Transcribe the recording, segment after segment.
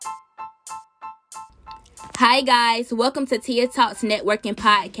Hi guys, welcome to Tia Talks Networking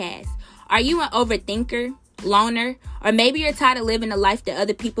Podcast. Are you an overthinker, loner, or maybe you're tired of living a life that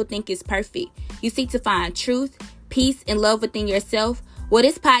other people think is perfect? You seek to find truth, peace, and love within yourself? Well,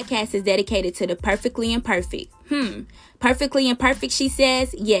 this podcast is dedicated to the perfectly imperfect. Perfectly imperfect, she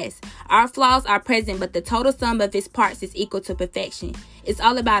says? Yes, our flaws are present, but the total sum of its parts is equal to perfection. It's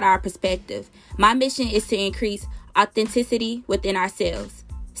all about our perspective. My mission is to increase authenticity within ourselves.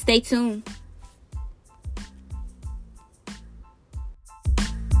 Stay tuned.